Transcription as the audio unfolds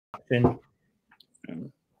Welcome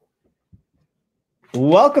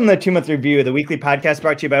to the 2-Month Review, the weekly podcast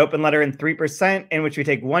brought to you by Open Letter and 3%, in which we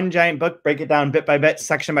take one giant book, break it down bit by bit,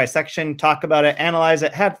 section by section, talk about it, analyze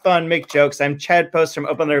it, have fun, make jokes. I'm Chad Post from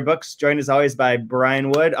Open Letter Books, joined as always by Brian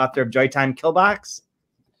Wood, author of Joytime Killbox.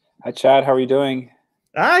 Hi, Chad. How are you doing?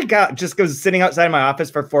 I just was sitting outside my office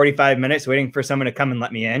for 45 minutes waiting for someone to come and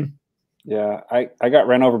let me in. Yeah, I got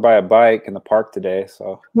ran over by a bike in the park today,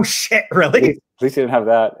 so. Oh, shit, really? At least you didn't have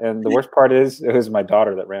that. And the worst part is, it was my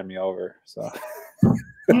daughter that ran me over, so.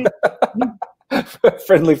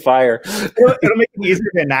 Friendly fire. It'll make it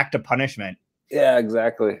easier to enact a punishment. Yeah,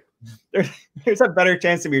 exactly. There's a better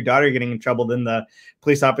chance of your daughter getting in trouble than the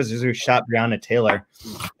police officers who shot Breonna Taylor.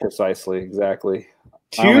 Precisely, exactly.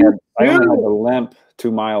 I only had to limp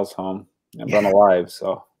 2 miles home, and I'm alive,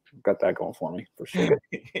 so I've got that going for me, for sure.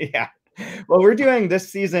 Yeah. Well, we're doing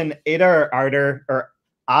this season ADA or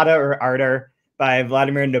ARDOR by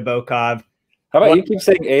Vladimir Nabokov. How about you keep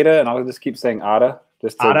saying Ada, and I'll just keep saying Ada,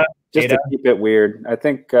 just to keep it weird. I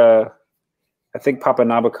think Papa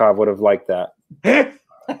Nabokov would have liked that.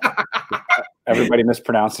 Everybody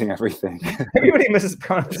mispronouncing everything. Everybody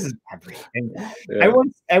mispronounces everything. Yeah.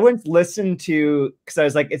 I once listened to, because I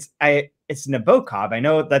was like, it's Nabokov. I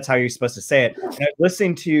know that's how you're supposed to say it. And I was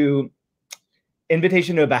listening to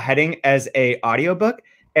Invitation to a Beheading as a audiobook,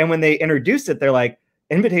 and when they introduced it, they're like,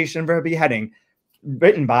 Invitation for a Beheading,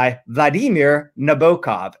 written by Vladimir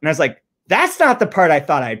Nabokov. And I was like, that's not the part I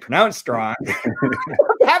thought I'd pronounced wrong.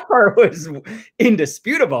 That part was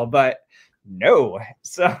indisputable, but no.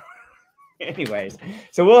 So anyways,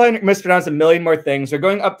 so we'll mispronounce a million more things. We're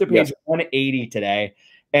going up to page 180 today.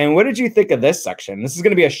 And what did you think of this section? This is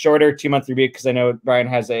going to be a shorter 2-month review because I know Brian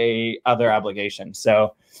has other obligation.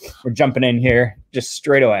 So we're jumping in here just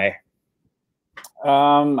straight away.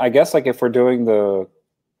 I guess like if we're doing the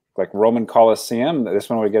Roman Colosseum, this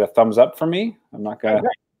one would get a thumbs up from me. I'm not gonna.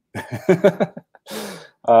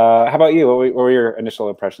 How about you? What were your initial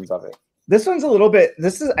impressions of it? This one's a little bit.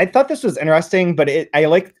 I thought this was interesting, but I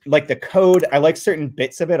like the code. I like certain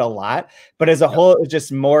bits of it a lot, but as a whole, it was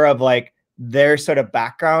just more of like their sort of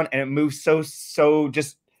background, and it moves so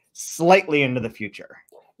just slightly into the future.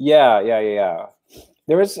 Yeah.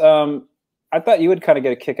 There was. I thought you would kind of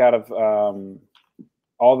get a kick out of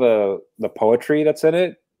all the poetry that's in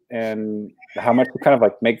it, and how much it kind of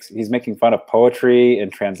like he's making fun of poetry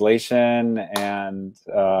and translation, and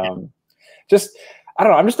just I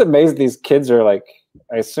don't know. I'm just amazed these kids are like,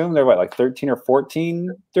 I assume they're what, like 13 or 14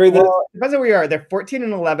 during this? Well, depends on where we are. They're 14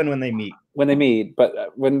 and 11 when they meet. But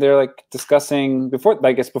when they're like discussing before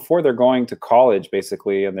they're going to college,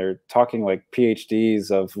 basically, and they're talking like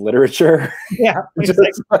PhDs of literature,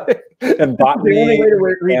 and botany. The only way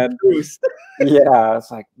to read Proust. Yeah, it's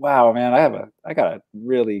like, wow, man, I got a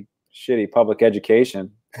really shitty public education.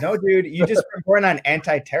 No, dude, you just were born on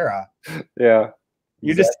anti-Terra. Yeah.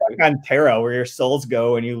 You just stuck on Terra, where your souls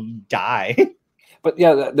go and you die. But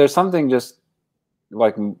yeah, there's something just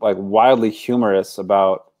like wildly humorous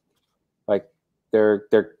about like they're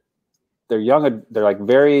young, they're like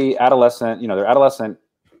very adolescent. You know, they're adolescent.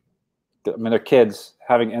 I mean, they're kids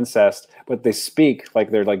having incest, but they speak like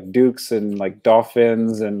they're like dukes and like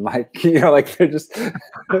dolphins and like like they're just.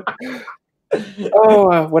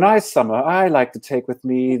 When I summer, I like to take with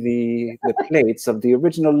me the plates of the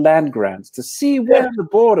original land grants to see where the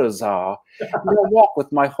borders are. And I walk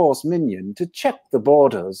with my horse Minion to check the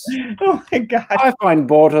borders. Oh my God! I find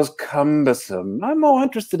borders cumbersome. I'm more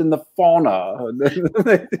interested in the fauna. That's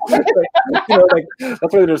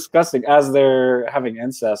what they're discussing as they're having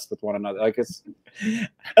incest with one another. Like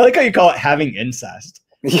I like how you call it having incest.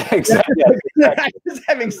 Yeah, exactly. Just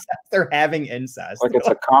having sex, they're having incest. Like it's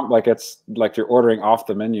it's like you're ordering off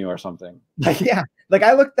the menu or something. Yeah, like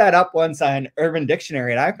I looked that up once on Urban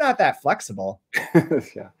Dictionary, and I'm not that flexible.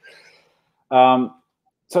 Yeah.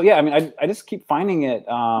 So yeah, I mean, I just keep finding it.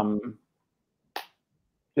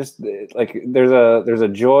 Just like there's a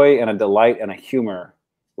joy and a delight and a humor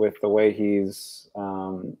with the way he's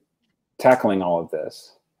tackling all of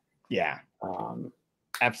this. Yeah.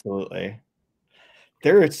 Absolutely.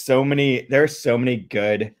 There are so many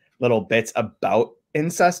good little bits about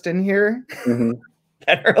incest in here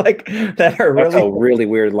that are really. That's a really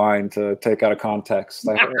weird line to take out of context.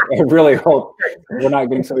 I really hope we're not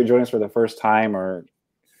getting somebody joining us for the first time,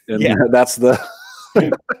 that's the.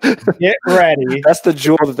 Get ready. That's the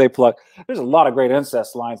jewel that they pluck. There's a lot of great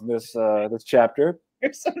incest lines in this chapter.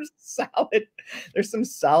 There's some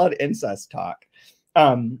solid incest talk.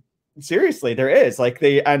 Seriously, there is. Like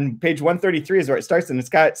on page 133 is where it starts, and it's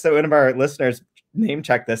got, so one of our listeners name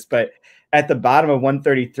checked this, but at the bottom of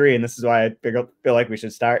 133, and this is why I feel like we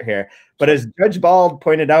should start here. But as Judge Bald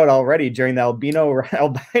pointed out already during the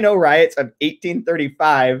albino riots of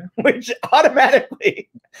 1835, which automatically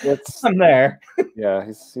I'm there. Yeah,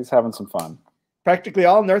 he's having some fun. Practically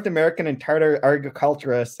all North American and Tartar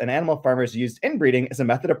agriculturists and animal farmers used inbreeding as a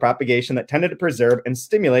method of propagation that tended to preserve and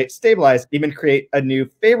stimulate, stabilize, even create a new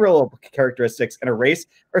favorable characteristics in a race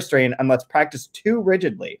or strain unless practiced too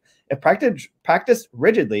rigidly. If practiced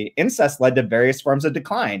rigidly, incest led to various forms of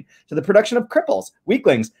decline, to the production of cripples,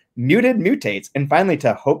 weaklings, muted mutates, and finally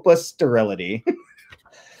to hopeless sterility.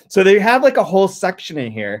 So they have like a whole section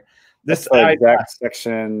in here. This exact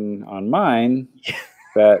section on mine.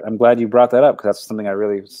 That I'm glad you brought that up, because that's something I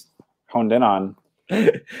really honed in on.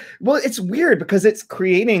 Well, it's weird because it's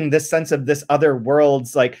creating this sense of this other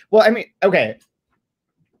world's like, well, I mean, okay.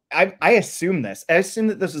 I assume this. I assume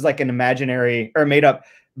that this is like an imaginary or made up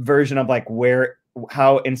version of like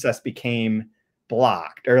how incest became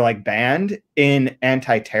blocked or like banned in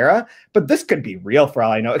Anti-Terra, but this could be real for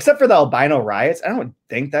all I know, except for the albino riots. I don't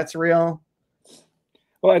think that's real.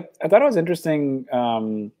 Well, I thought it was interesting.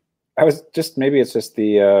 I was just, maybe it's just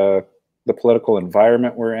the political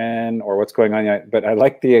environment we're in or what's going on. But I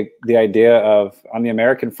like the idea of on the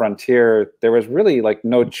American frontier, there was really like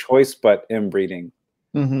no choice but inbreeding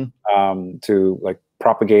to like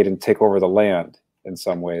propagate and take over the land in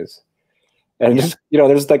some ways. And just,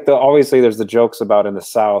 there's like obviously there's the jokes about in the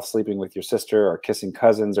South sleeping with your sister or kissing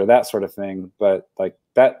cousins or that sort of thing. But like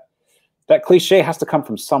that cliche has to come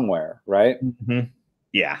from somewhere, right?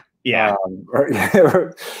 Yeah. Yeah.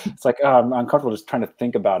 It's like I'm uncomfortable just trying to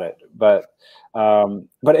think about it, but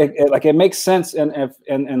it makes sense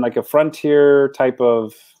in like a frontier type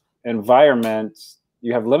of environment.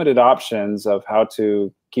 You have limited options of how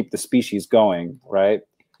to keep the species going, right?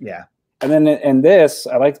 Yeah. And then in this,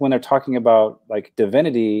 I like when they're talking about like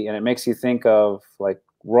divinity, and it makes you think of like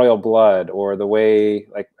royal blood or the way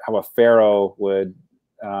like how a pharaoh would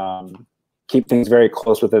keep things very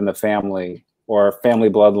close within the family. Or family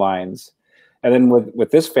bloodlines. And then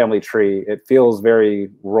with this family tree, it feels very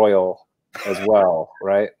royal as well,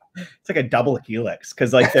 right? It's like a double helix,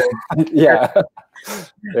 because like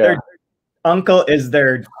their uncle is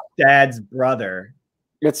their dad's brother.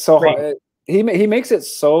 It's so hard. He makes it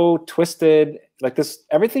so twisted. Like this,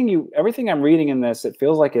 everything I'm reading in this, it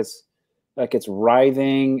feels like it's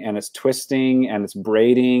writhing and it's twisting and it's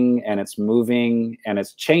braiding and it's moving and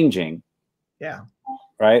it's changing. Yeah.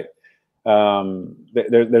 Right.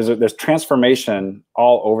 There's transformation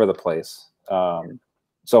all over the place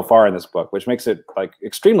so far in this book, which makes it like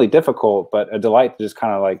extremely difficult, but a delight to just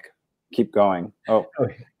kind of like keep going. Oh,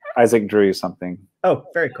 Isaac drew you something. Oh,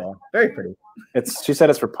 very cool, very pretty. She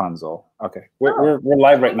said it's Rapunzel. Okay, we're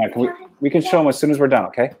live right now. We can show them as soon as we're done.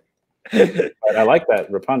 Okay. But I like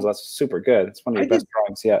that Rapunzel. That's super good. It's one of the best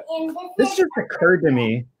drawings yet. This just occurred to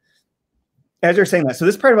me as you're saying that. So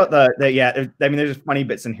this part about I mean, there's funny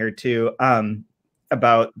bits in here too,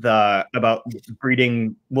 about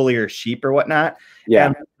breeding woollier sheep or whatnot. Yeah.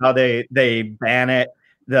 And how they ban it,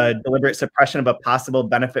 the deliberate suppression of a possible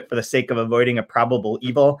benefit for the sake of avoiding a probable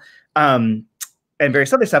evil, and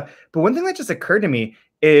various other stuff. But one thing that just occurred to me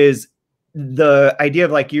is the idea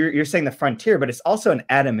of like you're saying the frontier, but it's also an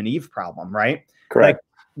Adam and Eve problem, right? Correct.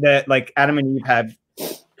 Like Adam and Eve have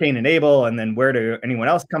Cain and Abel, and then where do anyone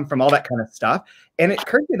else come from, all that kind of stuff. And it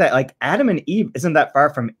occurred to me that like Adam and Eve isn't that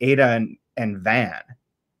far from Ada and Van.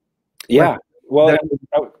 Yeah. Like, well,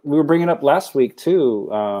 we were bringing up last week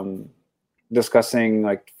too, discussing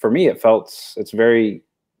like, for me, it's very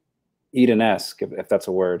Eden-esque, if that's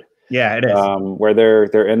a word. Yeah, it is. Where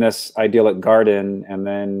they're in this idyllic garden, and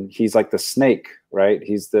then he's like the snake, right?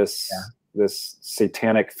 He's this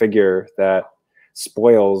satanic figure that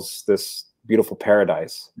spoils this beautiful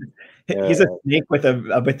paradise. He's a snake with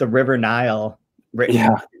the River Nile.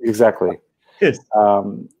 Yeah, exactly. Yes.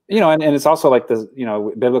 And it's also like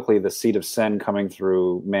biblically the seed of sin coming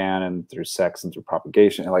through man and through sex and through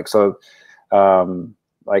propagation. Like, so,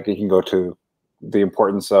 like you can go to the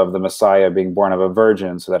importance of the Messiah being born of a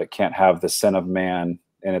virgin so that it can't have the sin of man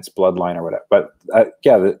in its bloodline or whatever. But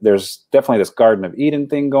there's definitely this Garden of Eden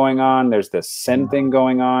thing going on. There's this sin thing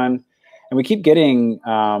going on. And we keep getting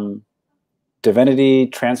divinity,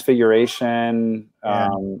 transfiguration,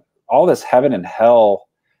 all this heaven and hell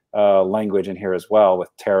language in here as well with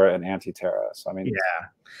Terra and anti-Terra. So, I mean,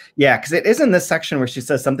 yeah, because it is in this section where she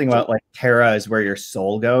says something about like Terra is where your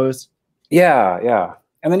soul goes. Yeah.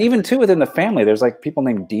 And then even too within the family, there's like people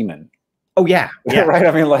named Demon. Oh yeah. Right.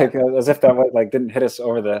 I mean, like as if that like didn't hit us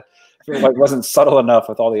over the like wasn't subtle enough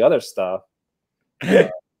with all the other stuff.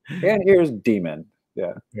 And here's Demon.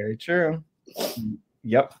 Yeah. Very true.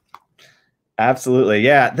 Yep. Absolutely.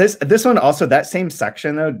 Yeah. This one also, that same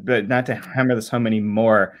section though, but not to hammer this home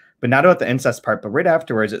anymore, but not about the incest part, but right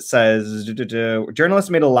afterwards it says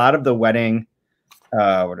journalists made a lot of the wedding.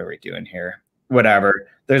 What are we doing here? Whatever.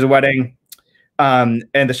 There's a wedding. And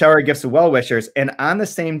the shower gifts of well-wishers. And on the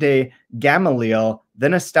same day, Gamaliel,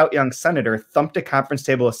 then a stout young senator, thumped a conference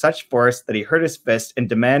table with such force that he hurt his fist and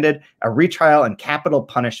demanded a retrial and capital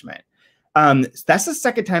punishment. That's the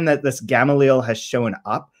second time that this Gamaliel has shown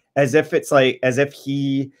up, as if it's like, as if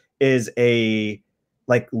he is a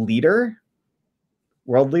like leader,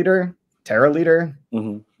 world leader, terror leader,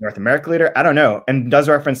 North America leader. I don't know. And does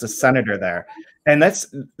reference the senator there. And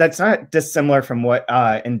that's not dissimilar from what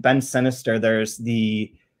in Ben Sinister, there's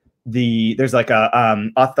there's like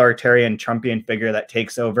a authoritarian Trumpian figure that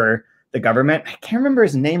takes over the government. I can't remember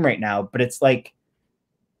his name right now, but it's like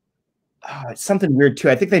it's something weird too.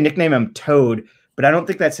 I think they nickname him Toad, but I don't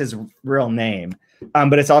think that's his real name.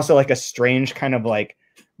 But it's also like a strange kind of like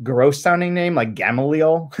gross sounding name, like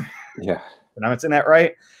Gamaliel. Yeah. Pronouncing that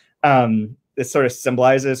right. It sort of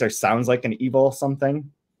symbolizes or sounds like an evil something.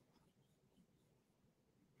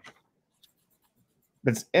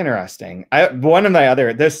 But it's interesting. One of my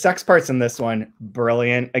other, there's sex parts in this one,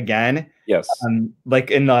 brilliant again. Yes. Like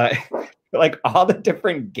in the like all the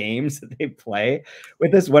different games that they play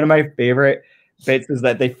with this. One of my favorite bits is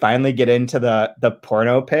that they finally get into the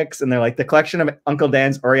porno pics, and they're like, the collection of Uncle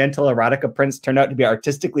Dan's Oriental erotica prints turned out to be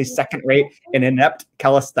artistically second rate and inept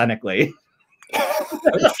calisthenically.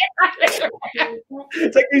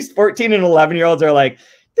 It's like these 14 and 11-year-olds are like,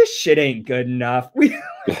 this shit ain't good enough. We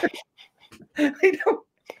don't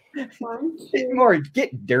more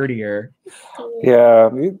get dirtier. Yeah,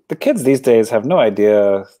 the kids these days have no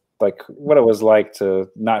idea like what it was like to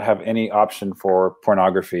not have any option for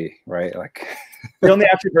pornography, right? Like the only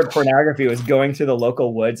option for pornography was going through the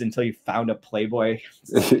local woods until you found a Playboy.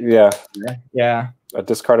 Yeah. A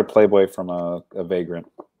discarded Playboy from a vagrant.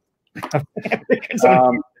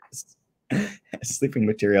 Sleeping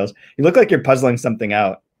materials. You look like you're puzzling something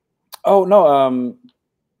out. Oh no,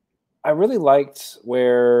 I really liked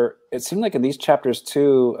where it seemed like in these chapters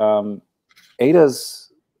too, Ada's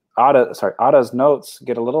notes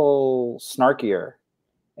get a little snarkier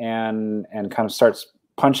and kind of starts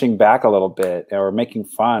punching back a little bit or making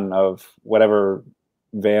fun of whatever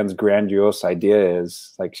Van's grandiose idea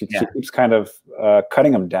is. Like she keeps kind of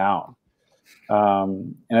cutting him down.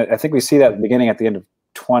 And I think we see that beginning at the end of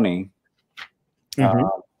 20.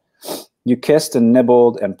 You kissed and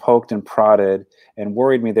nibbled and poked and prodded and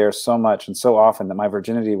worried me there so much and so often that my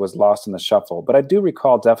virginity was lost in the shuffle. But I do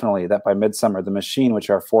recall definitely that by midsummer, the machine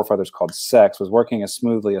which our forefathers called sex was working as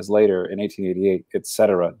smoothly as later in 1888,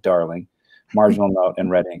 etc., darling. Marginal note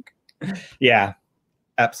in red ink. Yeah,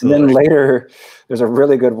 absolutely. And then later, there's a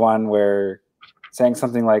really good one where saying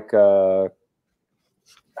something like, I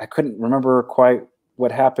couldn't remember quite what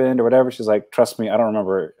happened or whatever. She's like, trust me, I don't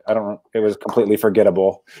remember. It was completely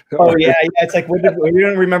forgettable. Oh yeah. It's like, we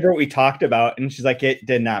don't remember what we talked about. And she's like, it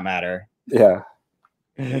did not matter. Yeah.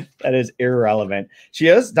 That is irrelevant. She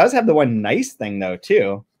does have the one nice thing though,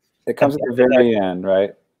 too. It comes at the very end,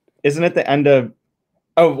 right? Isn't it the end of,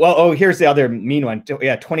 here's the other mean one.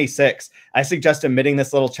 Yeah, 26. I suggest omitting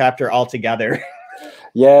this little chapter altogether.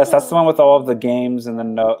 Yes, that's the one with all of the games and the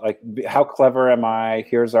note, like, how clever am I?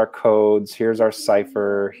 Here's our codes. Here's our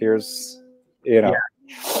cipher. Here's, and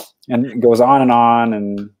it goes on,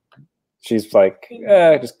 and she's like,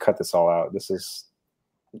 just cut this all out. This is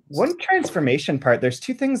one transformation part. There's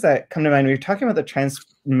two things that come to mind when you're talking about the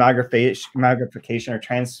transmogrification or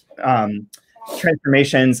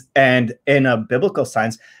transformations, and in a biblical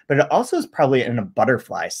sense, but it also is probably in a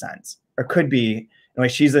butterfly sense, or could be. Anyway,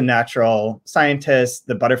 she's a natural scientist.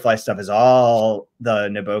 The butterfly stuff is all the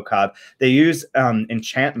Nabokov. They use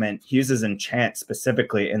enchantment. He uses enchant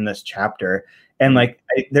specifically in this chapter. And like,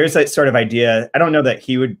 there's that sort of idea. I don't know that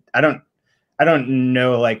he would, I don't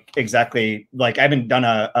know like exactly, like I haven't done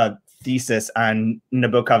a thesis on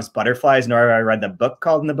Nabokov's butterflies, nor have I read the book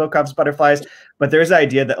called Nabokov's Butterflies. But there's the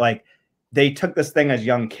idea that like, they took this thing as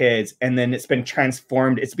young kids and then it's been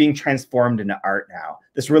transformed. It's being transformed into art now.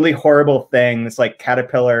 This really horrible thing, this like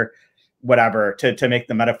caterpillar, whatever, to make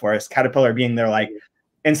the metaphor, this caterpillar being their like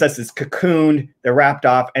incest is cocooned, they're wrapped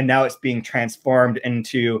off, and now it's being transformed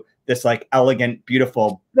into this like elegant,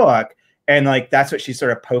 beautiful book. And like, that's what she's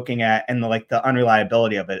sort of poking at, and the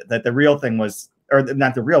unreliability of it, that the real thing was, or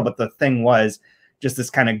not the real, but the thing was just this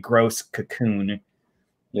kind of gross cocoon.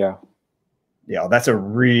 Yeah. Yeah, that's a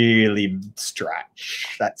really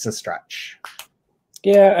stretch. That's a stretch.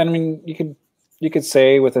 Yeah, I mean, you could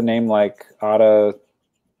say with a name like Ada,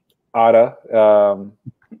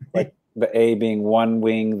 like the A being one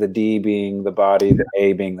wing, the D being the body, the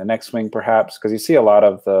A being the next wing, perhaps, because you see a lot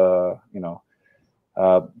of the,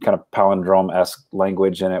 kind of palindrome-esque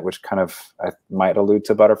language in it, which kind of might allude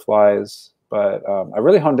to butterflies. But I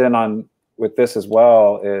really honed in on with this as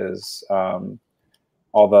well is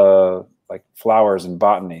all the like flowers and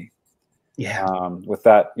botany. Yeah. With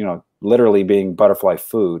that, literally being butterfly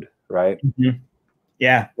food, right? Mm-hmm.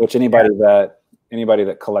 Yeah. Which anybody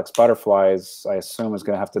that collects butterflies, I assume, is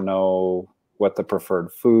going to have to know what the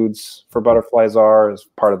preferred foods for butterflies are as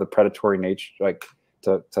part of the predatory nature, like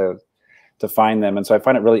to find them. And so I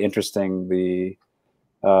find it really interesting. There's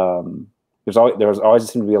always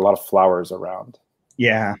seemed to be a lot of flowers around.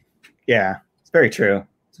 Yeah. Yeah. It's very true.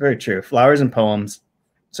 It's very true. Flowers and poems.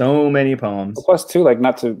 So many poems. Plus too, like,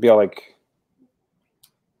 not to be all like,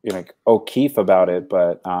 O'Keefe about it,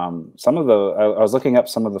 but I was looking up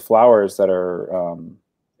some of the flowers that are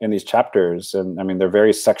in these chapters, and I mean, they're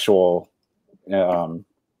very sexual in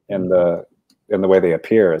the way they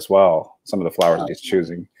appear as well. Some of the flowers that he's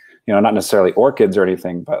choosing, not necessarily orchids or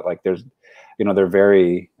anything, but like they're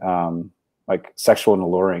very like sexual and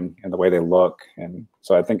alluring in the way they look. And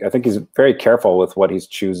so I think he's very careful with what he's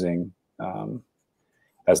choosing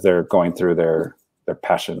as they're going through their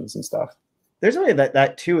passions and stuff. There's a way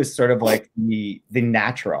that too is sort of like the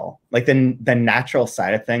natural, like the natural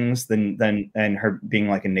side of things than her being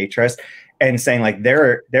like a naturist and saying like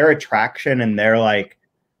their attraction and their like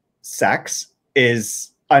sex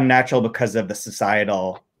is unnatural because of the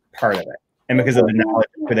societal part of it and because of the knowledge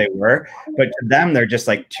of who they were. But to them, they're just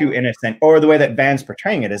like two innocent, or the way that Van's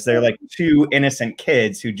portraying it is they're like two innocent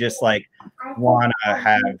kids who just like want to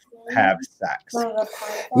have sex.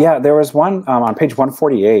 Yeah, there was one on page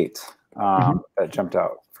 148. That jumped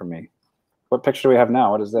out for me. What picture do we have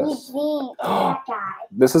now? What is this?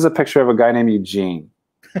 This is a picture of a guy named Eugene.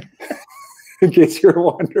 In case you're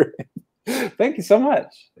wondering. Thank you so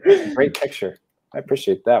much. Great picture. I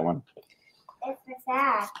appreciate that one.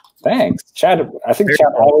 Thanks. Chad, I think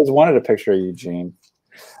Chad always wanted a picture of Eugene.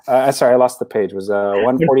 Sorry, I lost the page. It was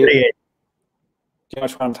 148. Do you know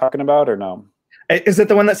which one I'm talking about or no? Is it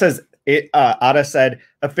the one that says, Ada said,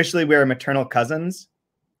 officially we are maternal cousins?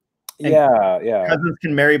 And yeah. Cousins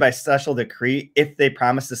can marry by special decree if they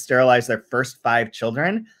promise to sterilize their first 5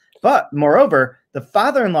 children. But moreover, the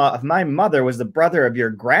father-in-law of my mother was the brother of your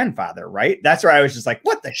grandfather, right? That's where I was just like,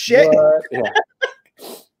 what the shit? What? Yeah.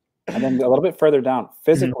 And then a little bit further down,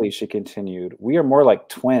 physically, she continued, we are more like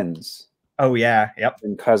twins. Oh, yeah. Yep.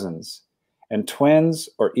 Than cousins. And twins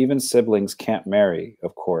or even siblings can't marry,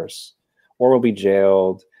 of course, or will be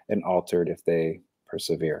jailed and altered if they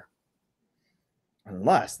persevere.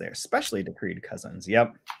 Unless they're specially decreed cousins.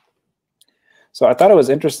 Yep. So I thought it was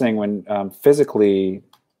interesting when physically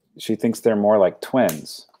she thinks they're more like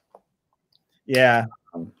twins. Yeah.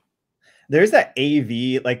 There's that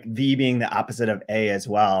AV, like V being the opposite of A as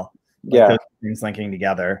well. Like yeah. Those things linking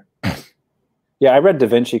together. Yeah, I read Da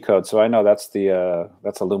Vinci Code, so I know that's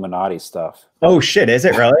that's Illuminati stuff. Oh shit, is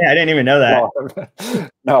it really? I didn't even know that.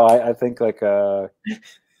 No, I think like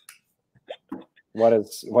one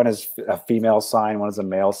is a female sign, one is a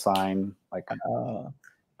male sign. Like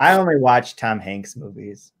I only watch Tom Hanks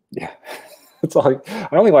movies. Yeah. It's all I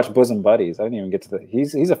only watch Bosom Buddies. I didn't even get to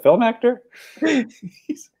he's a film actor.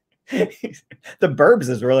 The Burbs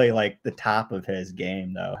is really like the top of his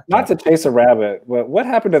game though. Not to chase a rabbit, but what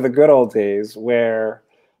happened to the good old days where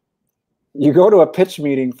you go to a pitch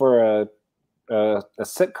meeting for a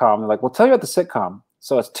sitcom, they're like, we'll tell you about the sitcom.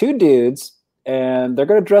 So it's 2 dudes and they're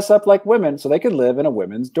going to dress up like women so they can live in a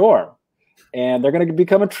women's dorm. And they're going to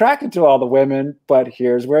become attracted to all the women, but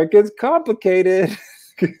here's where it gets complicated.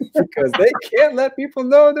 Because they can't let people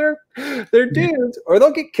know they're dudes or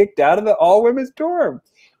they'll get kicked out of the all-women's dorm.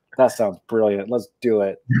 That sounds brilliant. Let's do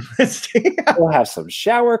it. We'll have some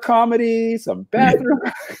shower comedy, some bathroom.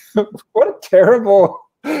 What a terrible.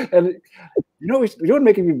 And it would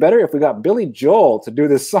make it be better if we got Billy Joel to do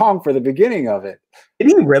this song for the beginning of it. Did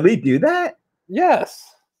he really do that?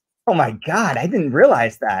 Yes. Oh my God, I didn't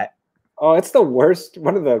realize that. Oh, it's the worst,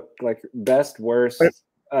 one of the worst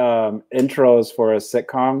intros for a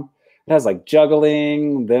sitcom. It has like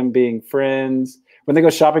juggling, them being friends. When they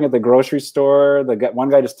go shopping at the grocery store, one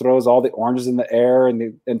guy just throws all the oranges in the air,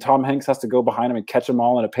 and Tom Hanks has to go behind him and catch them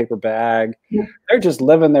all in a paper bag. They're just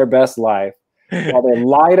living their best life while they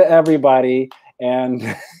lie to everybody and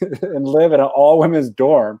and live in an all-women's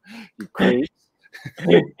dorm. You creeps.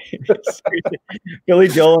 Billy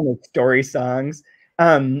Joel and the story songs.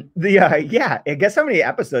 Yeah, I guess how many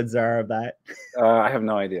episodes there are of that? I have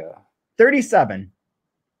no idea. 37.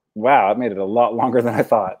 Wow, it made it a lot longer than I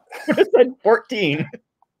thought. I said 14.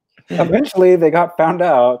 Eventually, they got found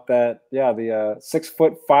out that the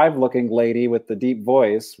 6'5" looking lady with the deep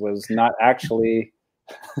voice was not actually.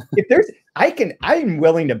 I'm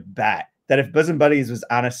willing to bet that if Bosom Buddies was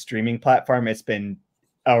on a streaming platform, it's been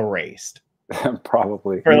erased.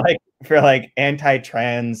 Probably for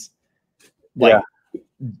anti-trans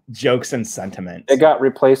jokes and sentiments. It got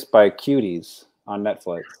replaced by Cuties on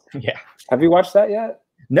Netflix. Yeah. Have you watched that yet?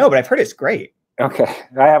 No, but I've heard it's great. Okay,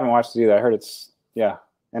 I haven't watched it either. I heard it's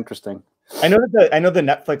interesting. I know the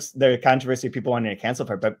Netflix, the controversy people wanting to cancel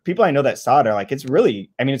for it, but people I know that saw it are like, it's a really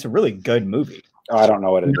good movie. Oh, I don't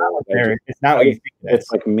know what it is. It's not what you think it is.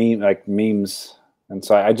 It's like memes. And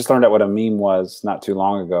so I just learned out what a meme was not too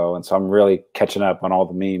long ago. And so I'm really catching up on all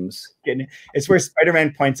the memes. It's where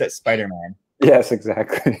Spider-Man points at Spider-Man. Yes,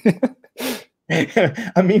 exactly.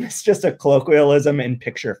 A meme is just a colloquialism in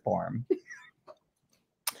picture form.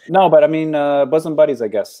 No, but I mean, Bosom Buddies, I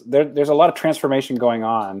guess. There's a lot of transformation going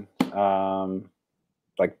on,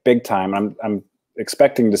 like big time. I'm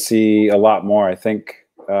expecting to see a lot more. I think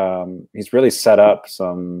he's really set up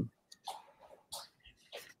some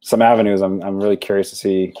avenues. I'm really curious to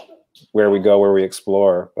see where we go, where we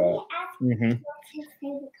explore. But I'm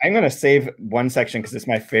going to save one section because it's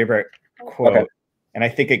my favorite quote. Okay. And I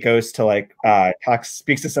think it goes to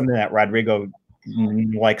speaks to something that Rodrigo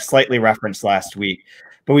slightly referenced last week.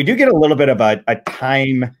 But we do get a little bit of a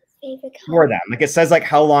time for them. Like it says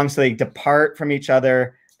how long, so they depart from each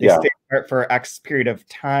other. They stay apart for X period of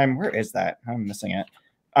time. Where is that? I'm missing it.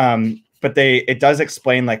 But it does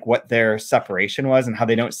explain what their separation was and how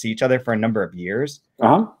they don't see each other for a number of years.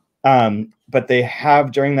 But they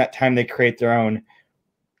have, during that time, they create their own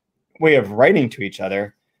way of writing to each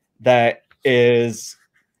other that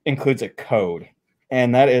includes a code.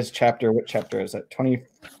 And that is what chapter is that?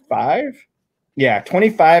 25? Yeah,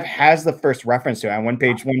 25 has the first reference to it on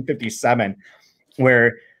page 157,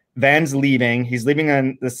 where Van's leaving. He's leaving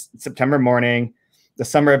on this September morning. The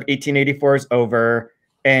summer of 1884 is over.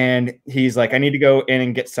 And he's like, I need to go in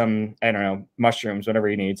and get some, I don't know, mushrooms, whatever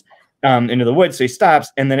he needs, into the woods. So he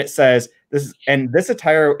stops. And then it says, this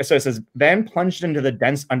attire, so it says, Van plunged into the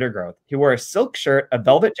dense undergrowth. He wore a silk shirt, a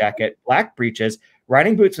velvet jacket, black breeches,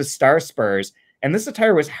 riding boots with star spurs. And this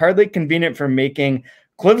attire was hardly convenient for making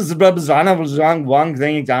Ada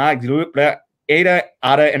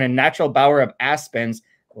in a natural bower of aspens,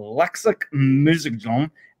 lexic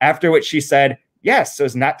musicum, after which she said, yes, so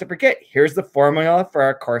as not to forget, here's the formula for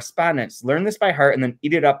our correspondence. Learn this by heart and then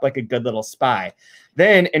eat it up like a good little spy.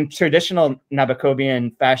 Then in traditional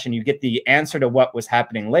Nabokovian fashion, you get the answer to what was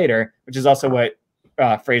happening later, which is also what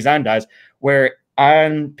Freyzan does, where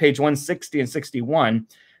on page 160 and 61,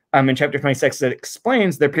 in chapter 26, it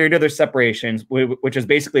explains their period of their separations, which is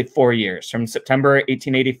basically 4 years, from September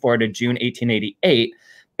 1884 to June 1888.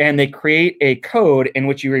 And they create a code in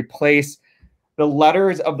which you replace the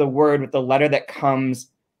letters of the word with the letter that comes,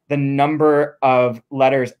 the number of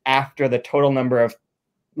letters after the total number of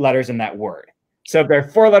letters in that word. So if there are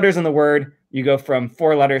 4 letters in the word, you go from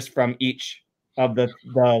 4 letters from each of the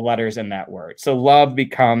letters in that word. So love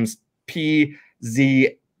becomes PSZI,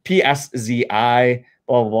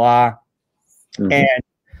 blah, blah, blah. And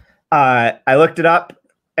I looked it up.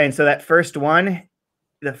 And so that first one,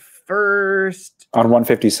 the first... On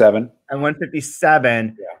 157. On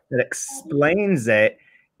 157, that explains it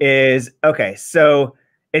is, okay, so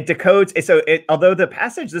it decodes... So although the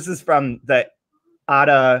passage, this is from the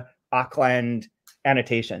Ada Auckland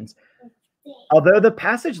annotations. Although the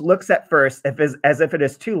passage looks at first as if it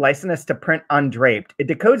is too licentious to print undraped, it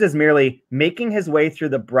decodes as merely making his way through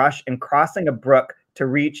the brush and crossing a brook to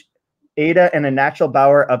reach Ada in a natural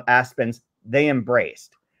bower of aspens they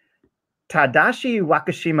embraced. Tadashi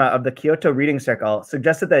Wakashima of the Kyoto Reading Circle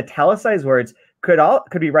suggested that italicized words could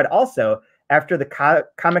be read also after the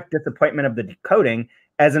comic disappointment of the decoding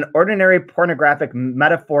as an ordinary pornographic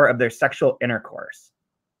metaphor of their sexual intercourse.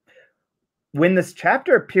 When this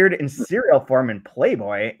chapter appeared in serial form in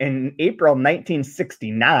Playboy in April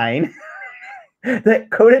 1969, the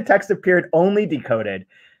coded text appeared only decoded.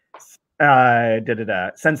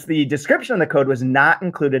 Since the description of the code was not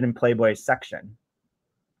included in Playboy's section.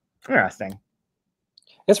 Interesting.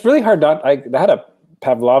 It's really hard not. I had a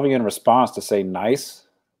Pavlovian response to say nice.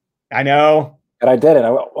 I know. And I did it. I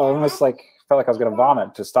almost felt like I was going to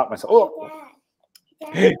vomit to stop myself. Oh.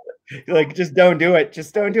 Just don't do it.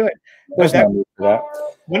 Just don't do it. There's no need for that.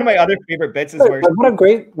 One of my other favorite bits is where what a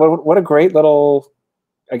great little,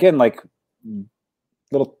 again,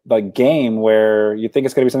 little game where you think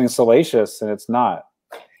it's going to be something salacious and it's not.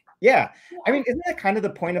 Yeah. I mean, isn't that kind of the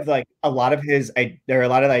point of a lot of there are a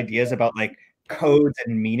lot of ideas about codes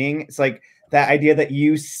and meaning? It's that idea that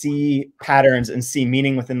you see patterns and see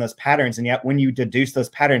meaning within those patterns, and yet when you deduce those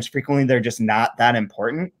patterns, frequently they're just not that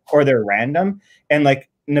important, or they're random. And like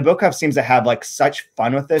Nabokov seems to have like such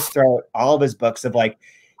fun with this throughout all of his books, of like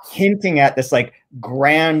hinting at this like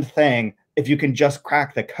grand thing if you can just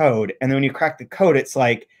crack the code. And then when you crack the code, it's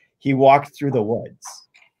like he walked through the woods.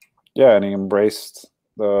 Yeah, and he embraced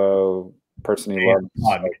the person he loved.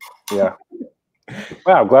 Like, yeah.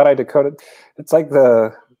 Wow, glad I decoded. It's like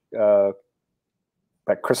the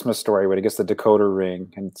that Christmas story where he gets the decoder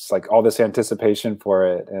ring, and it's like all this anticipation for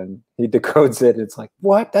it, and he decodes it, and it's like,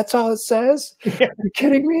 what? That's all it says? Yeah. Are you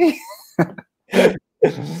kidding me?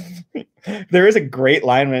 There is a great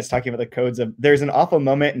line when it's talking about the codes of, there's an awful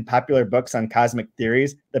moment in popular books on cosmic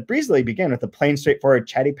theories that breezily begin with the plain, straightforward,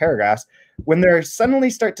 chatty paragraphs when there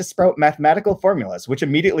suddenly start to sprout mathematical formulas, which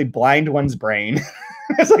immediately blind one's brain.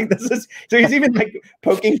 It's like, this is, so he's even like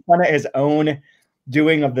poking fun at his own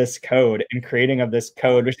doing of this code and creating of this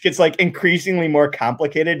code, which gets like increasingly more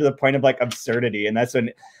complicated to the point of like absurdity. And that's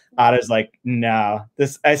when Ada's like, no,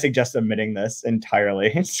 this, I suggest omitting this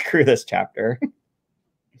entirely. Screw this chapter.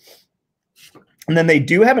 And then they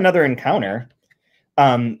do have another encounter.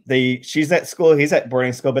 She's at school, he's at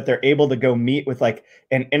boarding school, but they're able to go meet with like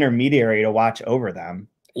an intermediary to watch over them.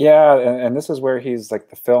 Yeah, and this is where he's like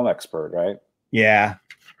the film expert, right? Yeah,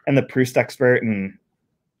 and the Proust expert, and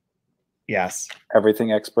yes,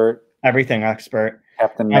 everything expert. Everything expert.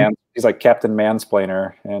 Captain Man. He's like Captain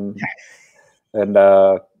Mansplainer, and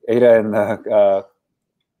Ada and the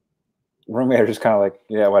roommate are just kind of like,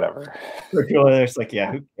 yeah, whatever. It's like,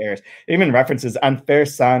 yeah, who cares? It even references unfair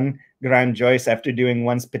son, grand Joyce, after doing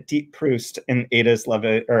one's petite Proust in Ada's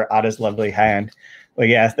lovely hand. But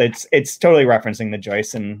yeah, it's totally referencing the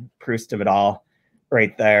Joyce and Proust of it all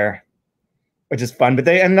right there, which is fun. But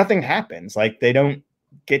and nothing happens. Like, they don't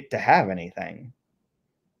get to have anything.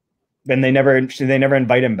 Then they never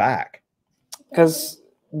invite him back. Because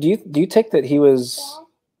do you take that he was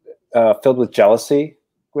filled with jealousy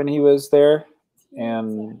when he was there?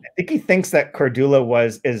 And I think he thinks that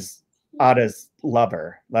Cordula is Ada's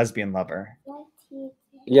lesbian lover.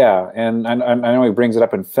 Yeah, and I know he brings it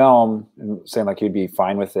up in film and saying like he'd be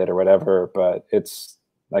fine with it or whatever, but it's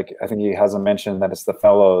like, I think he hasn't mentioned that it's the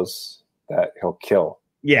fellows that he'll kill.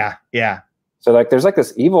 Yeah, yeah. So like there's like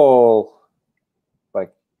this evil,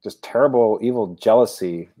 like just terrible evil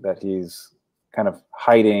jealousy that he's kind of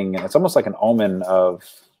hiding, and it's almost like an omen of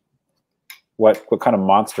what kind of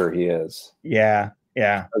monster he is. Yeah,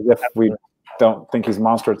 yeah. As if we don't think he's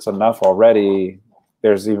monstrous enough already,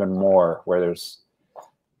 there's even more where there's,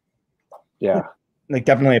 yeah, like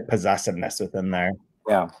definitely a possessiveness within there.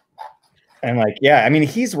 Yeah. And like, yeah, I mean,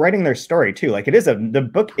 he's writing their story too. Like, the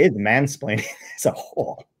book is mansplaining as a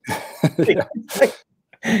whole. Yeah.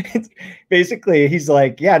 It's basically, he's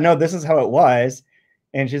like, yeah, no, this is how it was.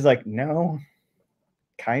 And she's like, no,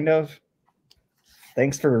 kind of.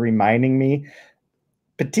 Thanks for reminding me.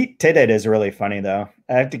 Petite titted is really funny though.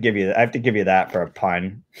 I have to give you that for a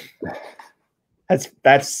pun.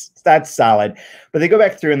 That's solid. But they go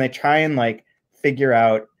back through and they try and like figure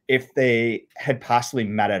out if they had possibly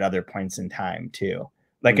met at other points in time too.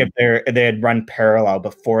 Like if they had run parallel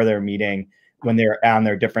before their meeting, when they were on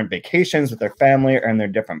their different vacations with their family or in their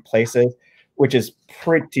different places, which is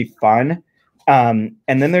pretty fun. And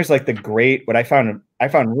then there's like what I found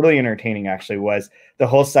really entertaining actually was the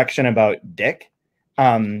whole section about Dick,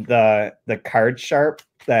 the card sharp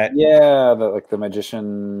that, yeah, the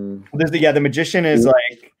magician. The magician is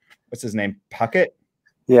like, what's his name? Puckett.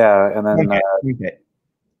 Yeah, and then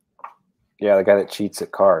yeah, the guy that cheats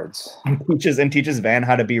at cards and teaches Van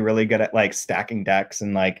how to be really good at like stacking decks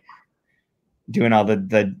and like doing all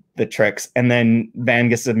the tricks. And then Van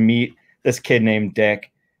gets to meet this kid named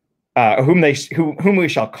Dick, whom we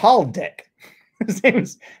shall call Dick. His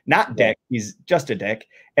name's not Dick, he's just a dick.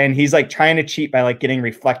 And he's like trying to cheat by like getting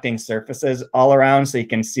reflecting surfaces all around so he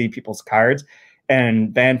can see people's cards.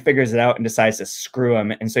 And Van figures it out and decides to screw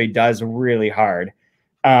him. And so he does really hard.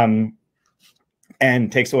 And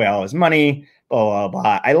takes away all his money, blah, blah,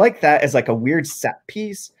 blah. I like that as like a weird set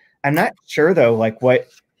piece. I'm not sure though, like what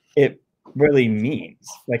it really means.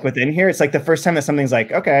 Like within here, it's like the first time that something's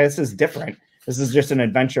like, okay, this is different. This is just an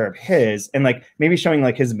adventure of his, and like maybe showing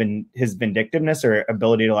like his vindictiveness or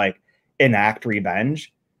ability to like enact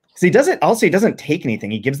revenge. So he doesn't take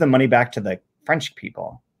anything. He gives the money back to the French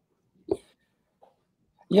people.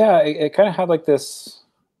 Yeah, it kind of had like this,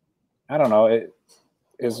 I don't know, it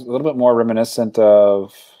is a little bit more reminiscent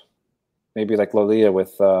of maybe like Lolita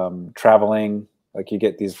with traveling. Like you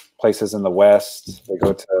get these places in the West, they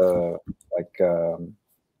go to like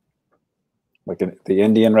like the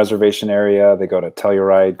Indian reservation area. They go to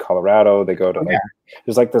Telluride, Colorado. They go to like,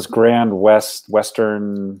 there's like this grand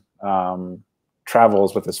western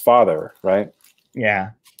travels with his father, right?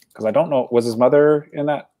 Yeah. Because I don't know, was his mother in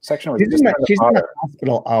that section? Or She's in the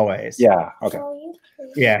hospital always. Yeah. Okay.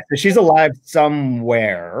 Yeah. So she's alive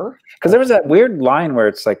somewhere. Because there was that weird line where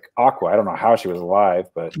it's like Aqua. I don't know how she was alive,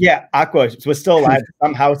 but yeah, Aqua was still alive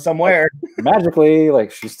somehow, somewhere. Magically,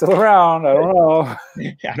 like she's still around. I don't know.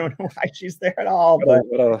 I don't know why she's there at all. What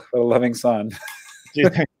a loving son. She's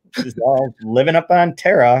all living up on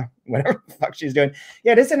Terra, whatever the fuck she's doing.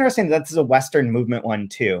 Yeah, it is interesting that this is a Western movement one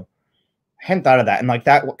too. I hadn't thought of that. And like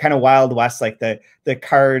that kind of Wild West, like the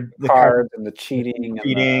cards and the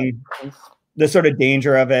cheating. The sort of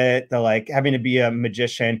danger of it, the like having to be a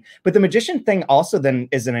magician. But the magician thing also then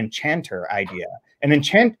is an enchanter idea. And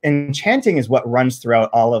enchanting is what runs throughout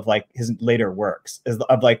all of like his later works, is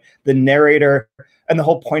of like the narrator. And the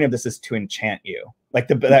whole point of this is to enchant you. Like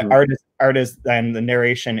that artist and the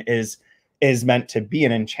narration is meant to be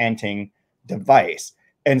an enchanting device.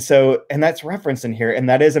 And so, and that's referenced in here. And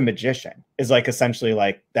that is a magician, is like essentially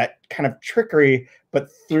like that kind of trickery, but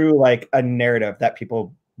through like a narrative that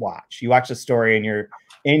people watch. You watch a story and you're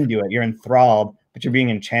into it, you're enthralled, but you're being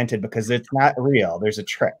enchanted because it's not real. There's a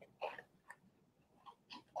trick.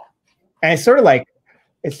 And it's sort of like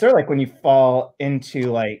when you fall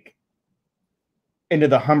into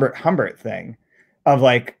the Humbert thing of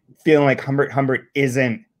like feeling like Humbert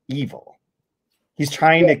isn't evil. He's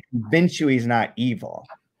trying to convince you he's not evil.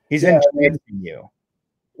 He's enchanting you.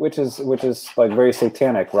 Which is like very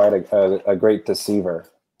satanic, right? A great deceiver.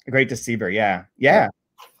 A great deceiver, yeah. Yeah.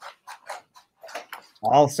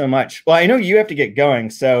 All so much. Well, I know you have to get going,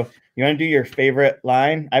 so you want to do your favorite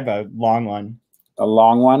line? I have a long one. A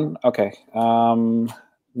long one? Okay.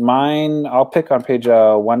 Mine, I'll pick on page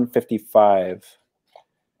 155.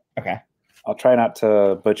 Okay. I'll try not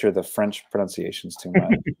to butcher the French pronunciations too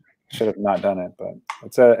much. Should have not done it, but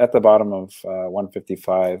it's at the bottom of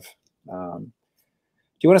 155. Do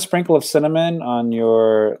you want a sprinkle of cinnamon on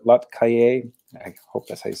your latte cahier? I hope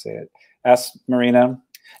that's how you say it. Asked Marina.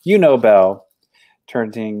 You know, Belle,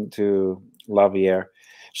 turning to Lavier.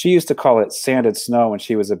 She used to call it sanded snow when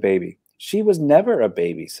she was a baby. She was never a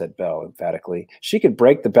baby, said Belle emphatically. She could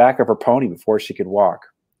break the back of her pony before she could walk.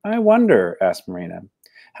 I wonder, asked Marina,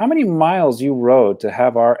 how many miles you rode to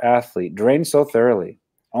have our athlete drained so thoroughly?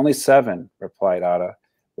 Only 7, replied Ada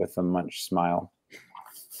with a munched smile.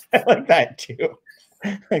 I like that too.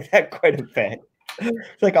 I like that quite a bit.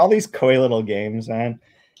 It's like all these coy little games, man.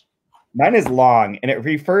 Mine is long, and it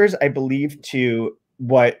refers, I believe, to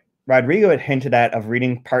what Rodrigo had hinted at of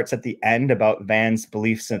reading parts at the end about Van's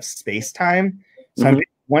beliefs of space-time. So on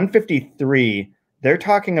 153, they're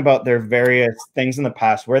talking about their various things in the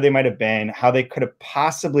past, where they might have been, how they could have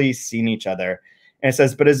possibly seen each other. And it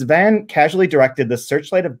says, but as Van casually directed the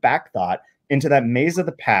searchlight of back thought into that maze of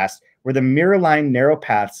the past, where the mirror-lined narrow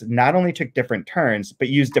paths not only took different turns, but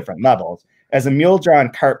used different levels, as a mule-drawn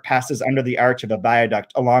cart passes under the arch of a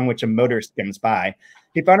viaduct along which a motor skims by,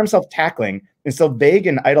 he found himself tackling, in so vague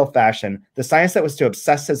and idle fashion, the science that was to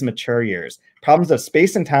obsess his mature years. Problems of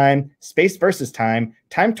space and time, space versus time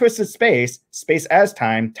twisted space, space as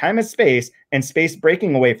time as space, and space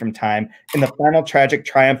breaking away from time in the final tragic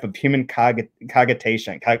triumph of human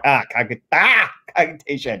cogitation.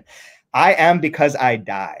 Cogitation. I am because I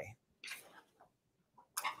die.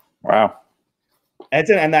 Wow.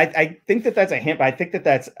 And I think that's a hint, but I think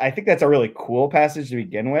that's a really cool passage to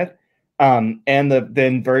begin with. And the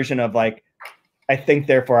inversion of like, I think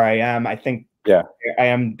therefore I am. I think I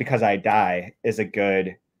am because I die is a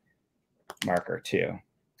good marker too.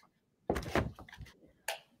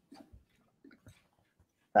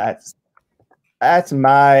 That's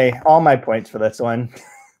all my points for this one.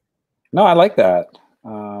 No, I like that.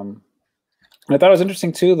 I thought it was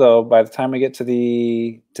interesting too, though. By the time we get to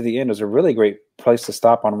the end, it was a really great place to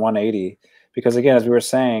stop on 180, because again, as we were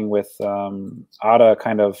saying, with Ada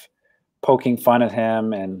kind of poking fun at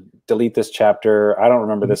him and delete this chapter. I don't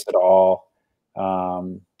remember this at all.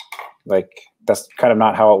 Like that's kind of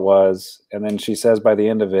not how it was. And then she says by the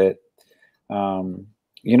end of it,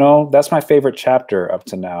 you know, that's my favorite chapter up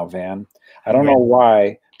to now, Van. I don't know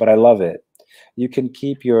why, but I love it. You can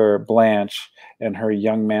keep your Blanche and her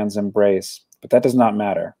young man's embrace, but that does not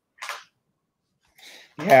matter.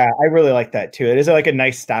 Yeah, I really like that too. It is like a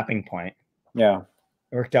nice stopping point. Yeah.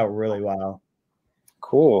 It worked out really well.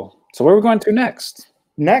 Cool. So where are we going to next?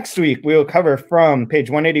 Next week, we will cover from page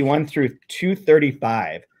 181 through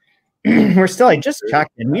 235. We're still, I just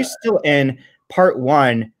checked, and we're still in part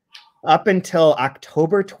 1 up until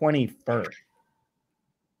October 21st.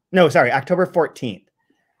 No, sorry, October 14th.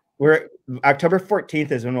 October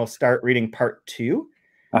 14th is when we'll start reading part 2.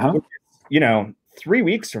 Which is, you know, 3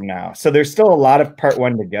 weeks from now. So there's still a lot of part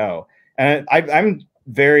 1 to go. And I'm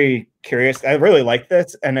very curious. I really like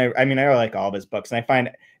this. And I mean, I really like all of his books. And I find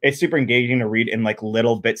it's super engaging to read in like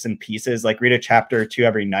little bits and pieces, like read a chapter or 2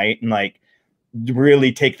 every night and like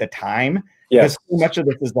really take the time. Because so much of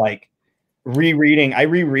this is like rereading. I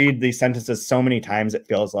reread these sentences so many times, it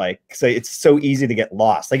feels like. So it's so easy to get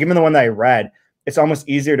lost. Like even the one that I read, it's almost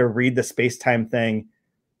easier to read the space-time thing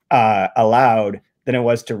aloud than it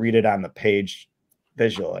was to read it on the page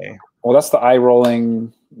visually. Well, that's the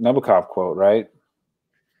eye-rolling Nabokov quote, right?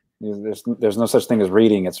 There's no such thing as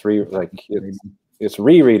reading. It's it's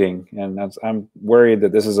rereading, and I'm worried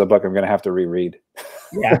that this is a book I'm going to have to reread.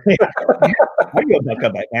 Yeah, audiobook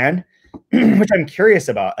of it, man. Which I'm curious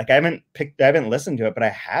about. Like I haven't listened to it, but I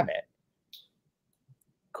have it.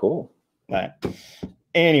 Cool. But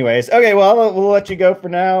anyways, okay, well, we'll let you go for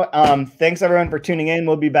now. Thanks everyone for tuning in.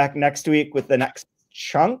 We'll be back next week with the next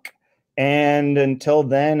chunk. And until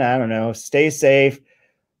then, I don't know, stay safe.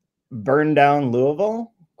 Burn down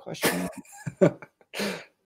Louisville? Question.